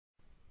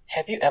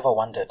Have you ever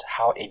wondered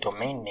how a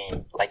domain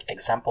name like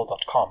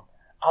example.com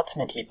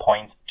ultimately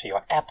points to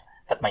your app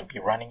that might be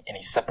running in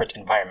a separate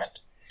environment?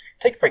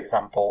 Take, for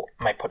example,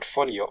 my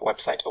portfolio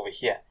website over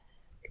here,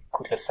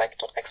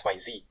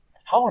 kutlesec.xyz.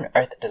 How on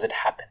earth does it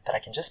happen that I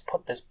can just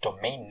put this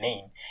domain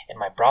name in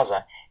my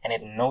browser and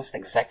it knows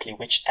exactly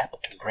which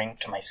app to bring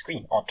to my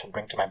screen or to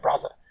bring to my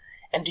browser?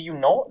 And do you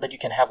know that you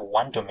can have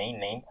one domain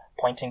name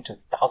pointing to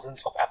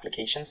thousands of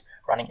applications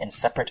running in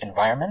separate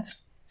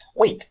environments?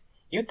 Wait,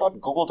 you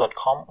thought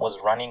google.com was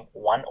running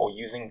one or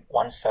using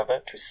one server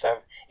to serve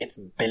its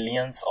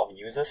billions of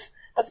users?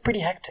 That's pretty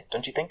hectic,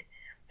 don't you think?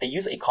 They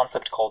use a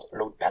concept called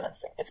load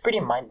balancing. It's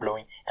pretty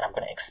mind-blowing, and I'm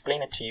going to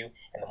explain it to you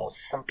in the most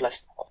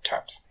simplest of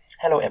terms.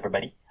 Hello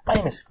everybody, my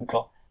name is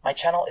Skutlo. My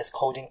channel is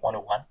Coding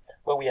 101,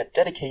 where we are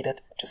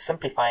dedicated to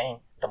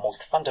simplifying the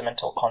most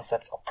fundamental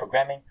concepts of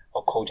programming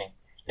or coding.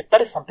 If that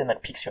is something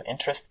that piques your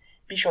interest,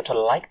 be sure to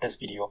like this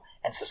video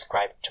and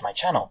subscribe to my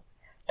channel.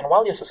 And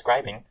while you're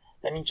subscribing,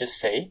 let me just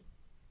say,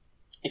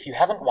 if you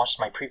haven't watched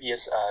my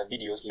previous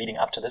videos leading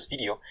up to this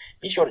video,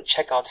 be sure to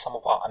check out some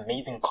of our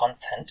amazing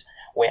content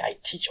where I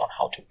teach on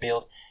how to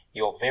build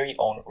your very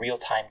own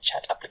real-time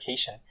chat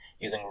application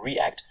using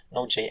React,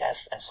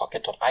 Node.js, and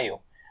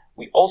Socket.io.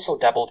 We also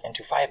dabbled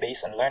into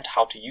Firebase and learned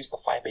how to use the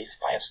Firebase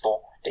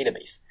Firestore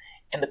database.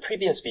 In the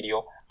previous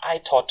video, I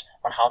taught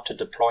on how to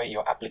deploy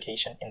your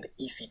application in the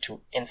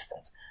EC2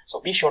 instance. So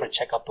be sure to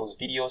check out those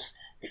videos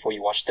before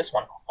you watch this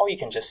one, or you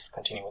can just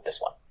continue with this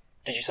one.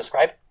 Did you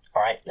subscribe?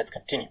 Alright, let's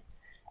continue.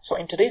 So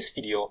in today's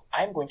video,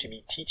 I'm going to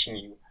be teaching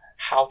you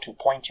how to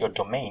point your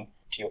domain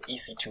to your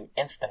EC2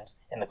 instance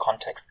in the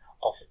context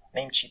of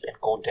Namecheap and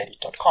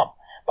GoDaddy.com.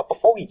 But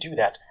before we do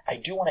that, I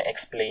do want to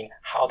explain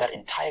how that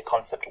entire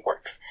concept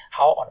works.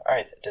 How on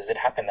earth does it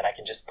happen that I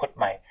can just put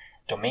my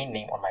domain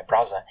name on my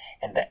browser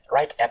and the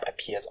right app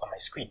appears on my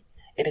screen?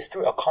 It is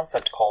through a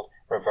concept called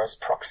reverse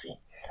proxy.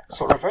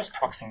 So reverse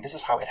proxying, this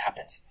is how it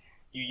happens.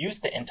 You use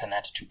the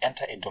internet to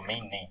enter a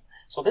domain name.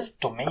 So this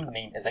domain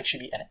name is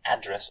actually an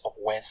address of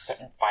where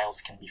certain files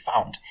can be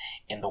found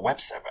in the web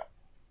server.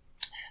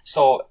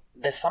 So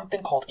there's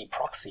something called a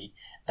proxy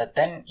that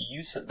then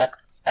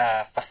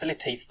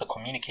facilitates the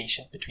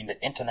communication between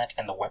the internet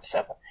and the web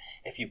server.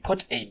 If you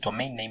put a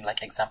domain name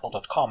like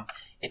example.com,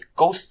 it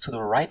goes to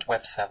the right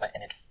web server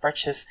and it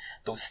fetches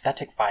those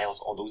static files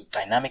or those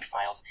dynamic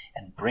files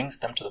and brings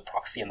them to the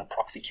proxy, and the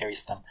proxy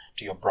carries them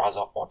to your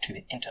browser or to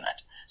the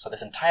internet. So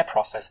this entire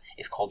process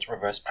is called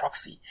reverse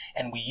proxy.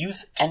 And we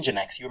use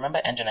Nginx. You remember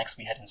Nginx?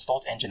 We had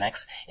installed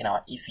Nginx in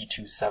our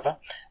EC2 server.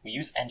 We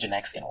use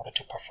Nginx in order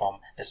to perform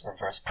this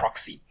reverse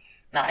proxy.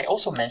 Now, I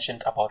also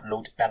mentioned about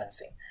load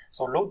balancing.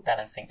 So load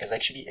balancing is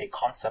actually a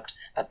concept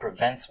that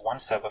prevents one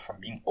server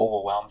from being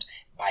overwhelmed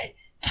by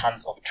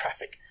tons of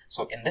traffic.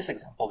 So in this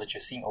example that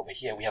you're seeing over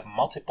here, we have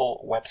multiple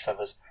web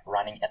servers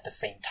running at the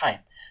same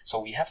time.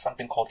 So we have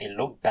something called a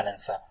load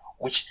balancer,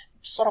 which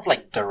sort of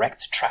like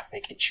directs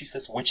traffic. It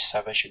chooses which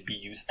server should be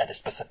used at a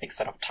specific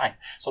set of time,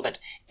 so that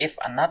if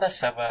another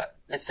server,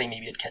 let's say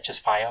maybe it catches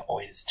fire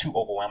or it is too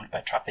overwhelmed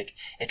by traffic,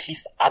 at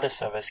least other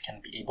servers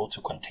can be able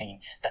to contain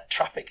that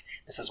traffic.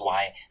 This is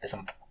why this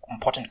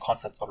important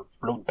concept of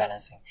load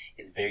balancing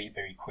is very,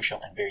 very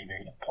crucial and very,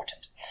 very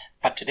important.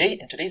 But today,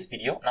 in today's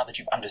video, now that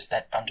you've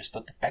understood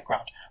the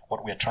background of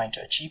what we are trying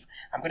to achieve,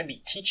 I'm going to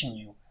be teaching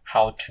you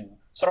how to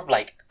sort of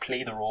like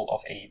play the role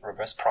of a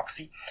reverse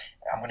proxy.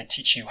 I'm going to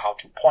teach you how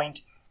to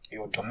point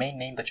your domain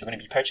name that you're going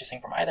to be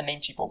purchasing from either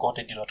Namecheap or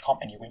GoDaddy.com,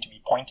 and you're going to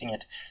be pointing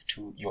it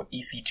to your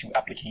EC2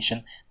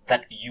 application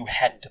that you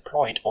had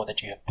deployed or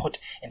that you have put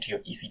into your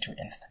EC2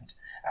 instance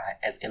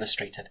as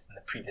illustrated in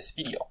the previous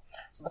video.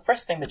 So the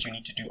first thing that you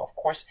need to do, of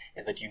course,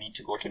 is that you need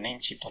to go to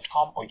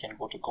Namecheap.com, or you can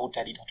go to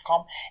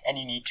GoDaddy.com, and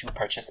you need to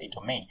purchase a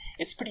domain.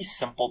 It's pretty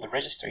simple. The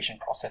registration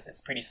process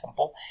is pretty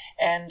simple,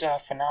 and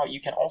for now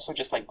you can also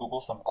just like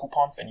Google some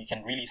coupons and you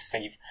can really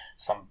save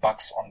some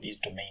bucks on these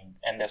domains.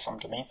 And there's some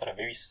domains that are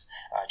very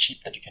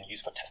cheap that you can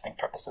use for testing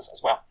purposes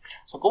as well.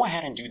 So go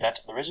ahead and do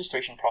that. The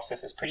registration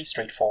process is pretty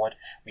straightforward.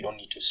 We don't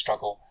need to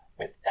struggle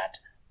with that.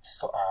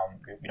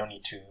 We don't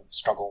need to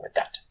struggle with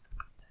that.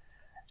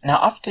 Now,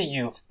 after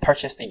you've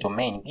purchased a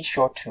domain, be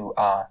sure to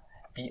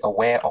be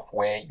aware of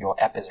where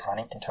your app is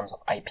running in terms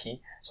of IP.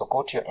 So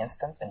go to your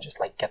instance and just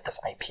like get this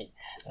IP.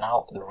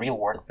 Now the real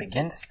work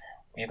begins.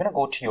 You're going to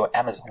go to your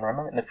Amazon.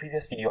 Remember in the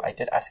previous video, I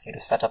did ask you to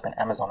set up an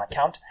Amazon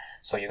account.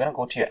 So you're going to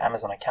go to your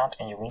Amazon account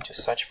and you're going to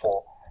search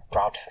for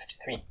Route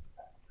 53.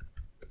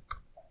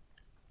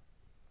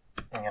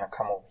 I'm going to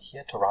come over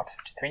here to Route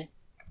 53.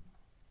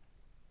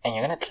 And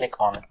you're going to click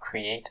on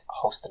Create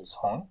Hosted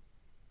Zone.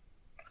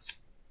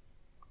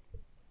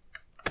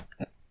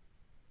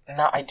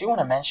 Now, I do want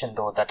to mention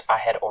though that I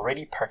had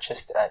already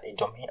purchased a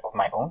domain of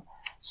my own.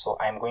 So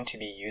I'm going to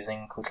be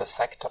using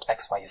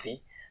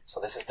kutlesec.xyz. So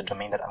this is the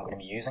domain that I'm going to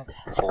be using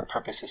for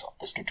purposes of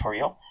this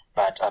tutorial.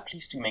 But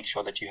please do make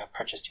sure that you have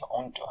purchased your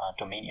own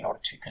domain in order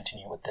to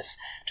continue with this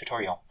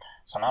tutorial.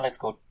 So now let's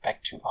go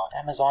back to our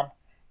Amazon.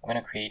 We're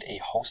going to create a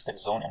hosted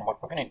zone, and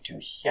what we're going to do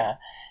here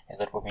is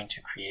that we're going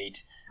to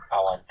create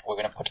we're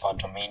going to put our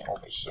domain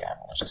over here. I'm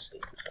going to just say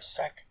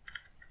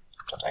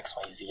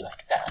 .xyz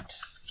like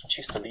that. You can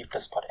choose to leave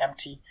this part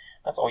empty.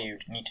 That's all you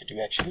need to do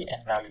actually.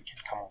 And now you can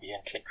come over here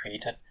and click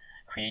create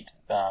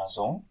the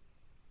zone.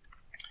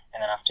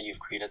 And then after you've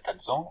created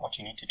that zone, what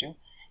you need to do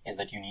is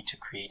that you need to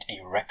create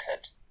a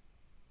record.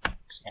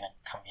 So you're going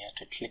to come here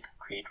to click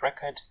create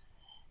record,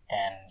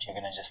 and you're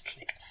going to just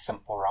click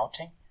simple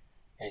routing.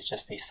 It is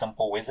just a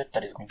simple wizard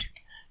that is going to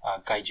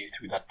guide you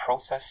through that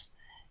process.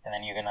 And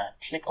then you're going to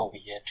click over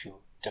here to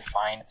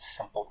define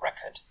simple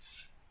record.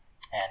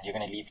 And you're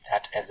going to leave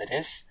that as it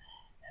is.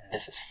 And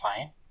this is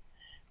fine.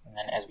 And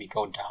then as we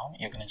go down,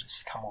 you're going to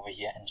just come over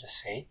here and just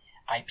say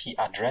IP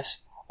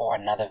address or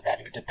another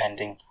value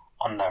depending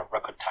on the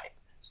record type.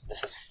 So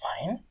this is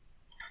fine.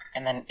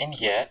 And then in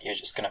here, you're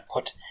just going to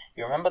put,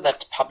 you remember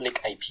that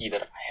public IP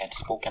that I had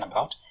spoken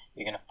about?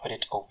 You're going to put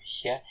it over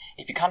here.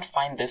 If you can't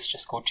find this,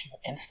 just go to your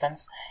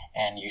instance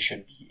and you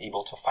should be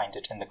able to find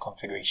it in the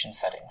configuration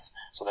settings.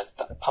 So that's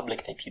the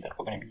public IP that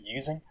we're going to be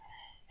using.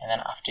 And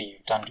then after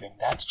you've done doing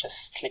that,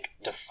 just click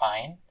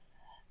define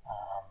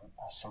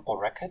a simple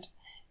record.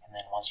 And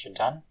then once you're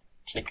done,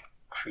 click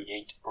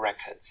create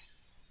records.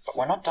 But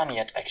we're not done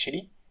yet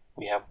actually.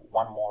 We have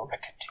one more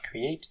record to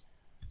create.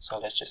 So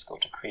let's just go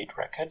to create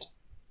record.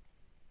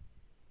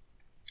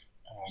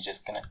 And we're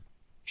just going to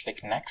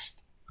click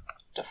next,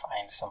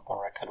 define simple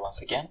record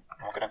once again.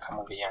 And we're going to come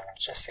over here and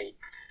just say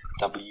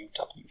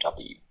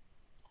www.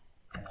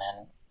 And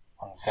then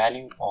on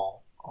value or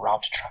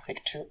route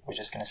traffic to, we're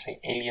just going to say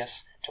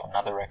alias to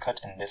another record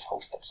in this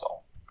hosted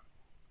zone.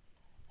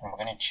 And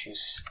we're going to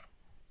choose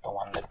the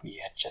one that we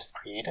had just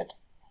created.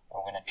 And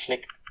we're going to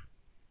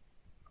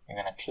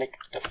click,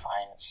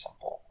 define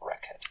simple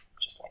record,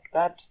 just like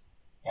that.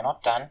 You're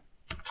not done.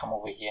 Come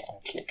over here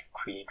and click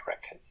create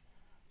records.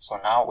 So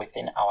now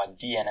within our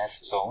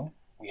DNS zone,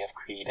 we have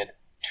created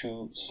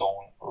 2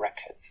 zone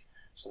records.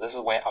 So this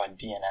is where our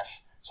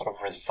DNS sort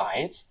of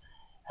resides,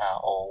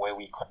 or where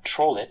we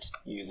control it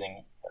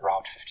using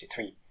Route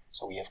 53.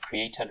 So we have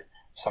created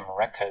some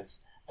records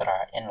that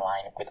are in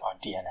line with our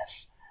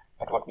DNS.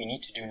 But what we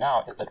need to do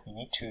now is that we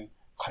need to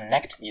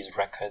connect these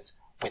records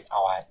with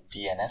our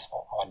DNS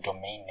or our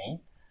domain name.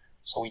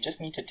 So we just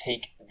need to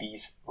take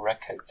these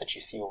records that you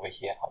see over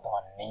here,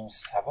 our name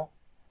server,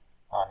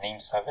 our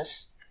name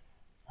service,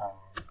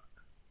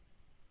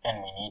 and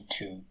we need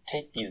to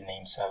take these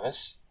name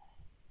service.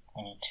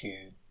 We need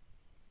to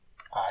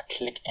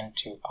click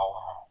into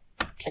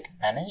click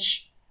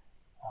manage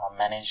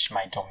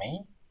my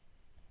domain.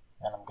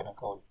 And then I'm going to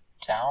go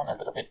down a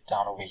little bit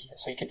down over here.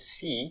 So you can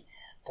see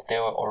that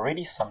there were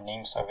already some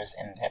name servers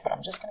in there, but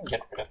I'm just going to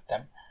get rid of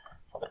them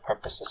for the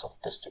purposes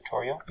of this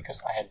tutorial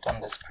because I had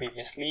done this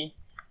previously.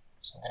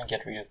 So I'm going to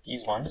get rid of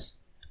these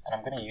ones and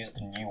I'm going to use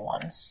the new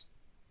ones.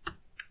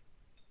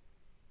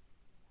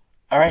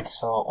 Alright,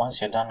 so once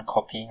you're done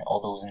copying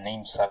all those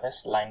name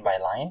servers line by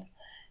line,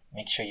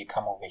 make sure you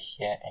come over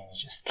here and you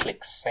just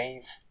click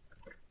save.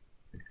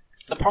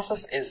 The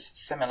process is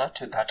similar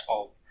to that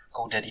of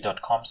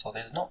GoDaddy.com, so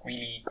there's not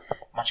really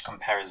much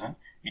comparison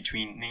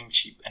between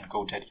Namecheap and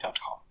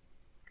GoDaddy.com.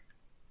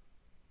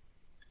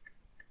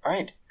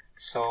 Alright,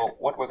 so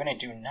what we're going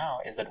to do now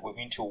is that we're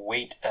going to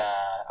wait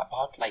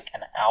about like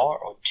an hour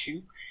or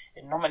 2.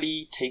 It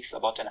normally takes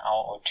about an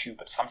hour or 2,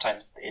 but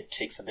sometimes it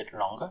takes a bit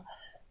longer.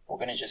 We're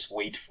going to just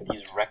wait for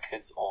these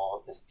records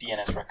or this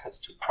DNS records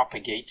to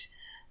propagate.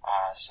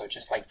 So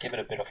just like give it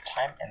a bit of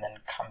time and then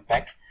come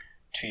back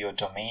to your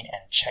domain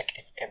and check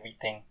if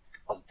everything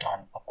was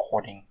done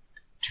according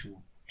to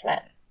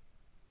plan.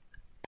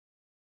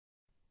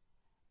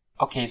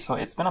 Okay, so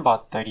it's been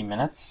about 30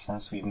 minutes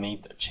since we've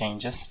made the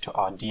changes to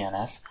our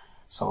DNS.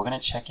 So we're going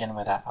to check in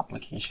with our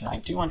application. I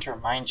do want to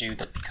remind you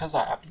that because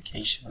our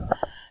application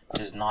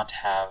does not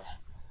have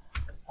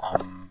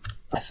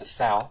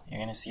SSL, you're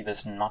going to see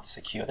this not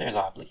secure. There's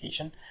our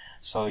application.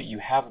 So you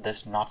have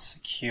this not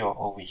secure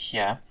over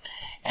here.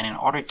 And in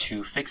order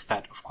to fix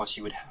that, of course,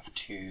 you would have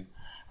to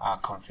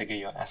configure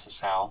your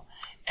SSL.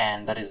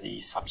 And that is the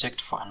subject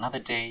for another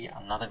day,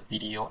 another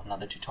video,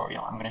 another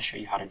tutorial. I'm going to show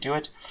you how to do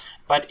it.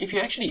 But if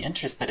you're actually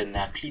interested in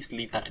that, please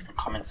leave that in the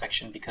comment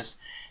section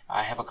because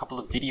I have a couple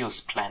of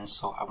videos planned.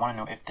 So I want to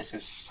know if this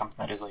is something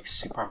that is like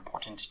super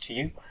important to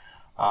you.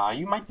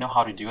 You might know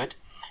how to do it,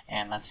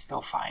 and that's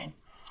still fine.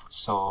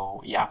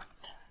 So yeah,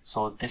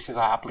 so this is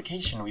our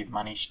application. We've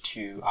managed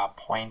to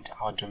point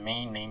our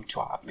domain name to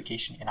our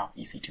application in our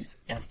EC2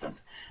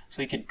 instance.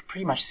 So you can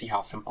pretty much see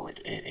how simple it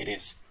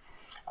is.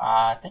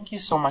 Thank you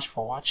so much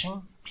for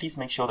watching. Please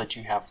make sure that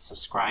you have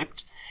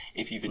subscribed.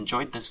 If you've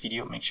enjoyed this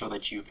video, make sure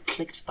that you've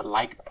clicked the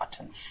like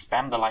button.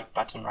 Spam the like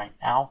button right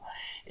now.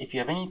 If you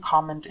have any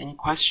comment, any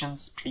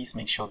questions, please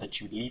make sure that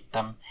you leave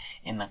them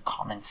in the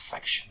comments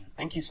section.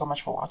 Thank you so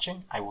much for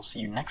watching. I will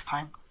see you next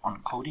time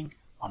on Coding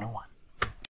 101.